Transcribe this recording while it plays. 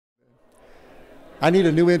I need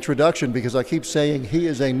a new introduction because I keep saying he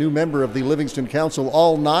is a new member of the Livingston Council.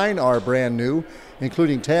 All 9 are brand new,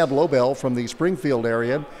 including Tab Lobell from the Springfield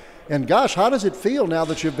area. And gosh, how does it feel now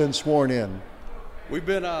that you've been sworn in? We've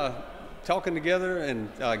been talking together and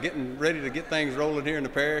getting ready to get things rolling here in the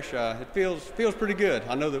parish. It feels pretty good.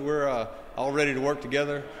 I know that we're all ready to work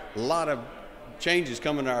together. A lot of changes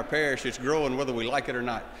coming to our parish. It's growing whether we like it or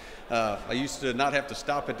not. I used to not have to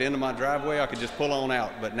stop at the end of my driveway. I could just pull on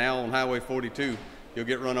out. But now on Highway 42, you'll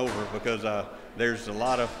get run over because there's a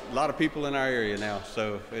lot of people in our area now.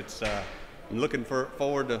 So it's I'm looking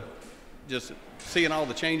forward to just seeing all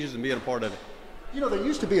the changes and being a part of it. You know, there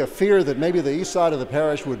used to be a fear that maybe the east side of the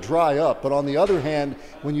parish would dry up, but on the other hand,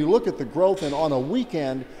 when you look at the growth and on a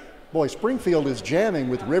weekend, boy, Springfield is jamming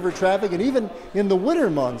with river traffic, and even in the winter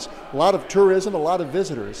months, a lot of tourism, a lot of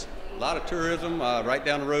visitors. A lot of tourism right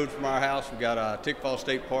down the road from our house. We've got Tickfall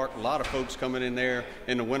State Park. A lot of folks coming in there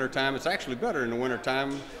in the wintertime. It's actually better in the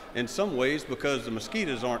wintertime in some ways because the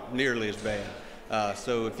mosquitoes aren't nearly as bad.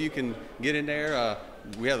 So if you can get in there,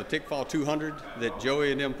 we have the Tickfall 200 that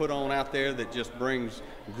Joey and them put on out there that just brings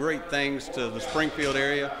great things to the Springfield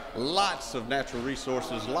area. Lots of natural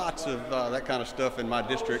resources, lots of that kind of stuff in my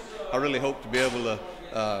district. I really hope to be able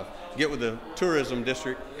to get with the tourism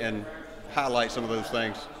district and highlight some of those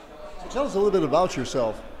things. So tell us a little bit about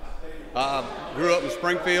yourself. Grew up in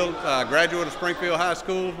Springfield, graduate of Springfield High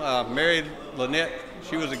School, married Lynette.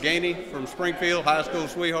 She was a Gainey from Springfield, high school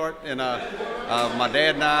sweetheart, and my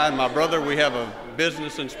dad and I and my brother, we have a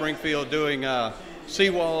business in Springfield doing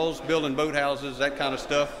seawalls, building boathouses, that kind of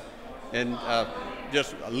stuff, and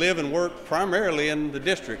just live and work primarily in the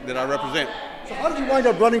district that I represent. So how did you wind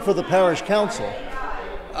up running for the parish council?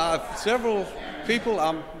 Several people.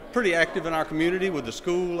 I'm pretty active in our community with the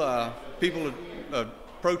school. People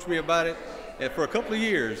approached me about it for a couple of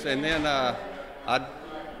years, and then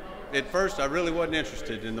at first I really wasn't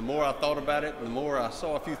interested, and the more I thought about it, the more I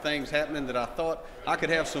saw a few things happening that I thought I could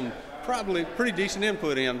have some probably pretty decent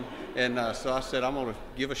input in, and so I said I'm going to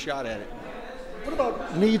give a shot at it. What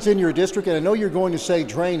about needs in your district? And I know you're going to say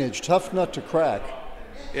drainage, tough nut to crack.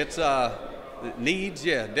 It's needs,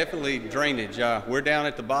 yeah, definitely drainage. We're down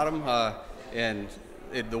at the bottom, and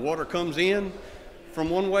the water comes in from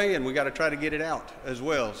one way, and we got to try to get it out as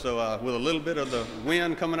well. So with a little bit of the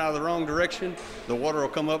wind coming out of the wrong direction, the water will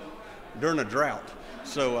come up during a drought.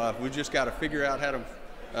 So we just got to figure out how to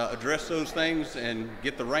address those things and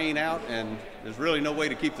get the rain out, and there's really no way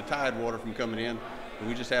to keep the tide water from coming in.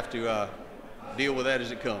 We just have to deal with that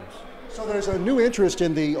as it comes. So there's a new interest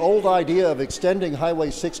in the old idea of extending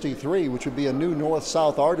Highway 63, which would be a new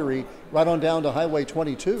north-south artery right on down to Highway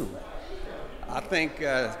 22. I think,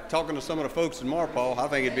 talking to some of the folks in Marpaw, I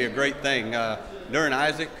think it'd be a great thing. During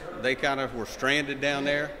Isaac, they kind of were stranded down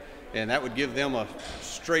there, and that would give them a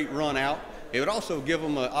straight run out. It would also give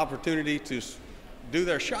them an opportunity to do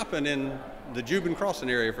their shopping in the Juban Crossing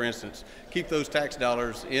area, for instance. Keep those tax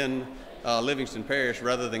dollars in Livingston Parish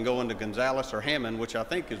rather than going to Gonzales or Hammond, which I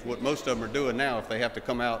think is what most of them are doing now if they have to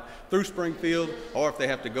come out through Springfield or if they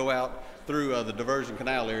have to go out through the diversion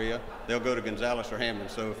canal area, they'll go to Gonzales or Hammond.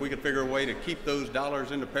 So if we could figure a way to keep those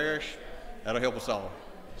dollars in the parish, that'll help us all.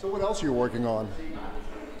 So what else are you working on?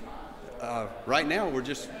 Right now, we're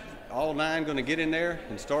just all 9 going to get in there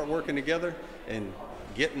and start working together and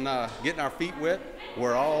getting our feet wet.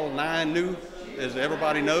 We're all 9 new, as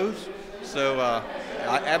everybody knows. So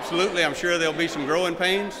absolutely, I'm sure there'll be some growing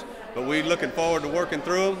pains, but we're looking forward to working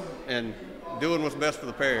through them and doing what's best for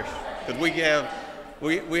the parish. Because we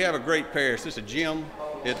have a great parish. It's a gem.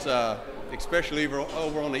 It's especially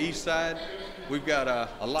over on the east side. We've got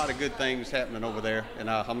a lot of good things happening over there, and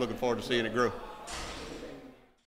I'm looking forward to seeing it grow.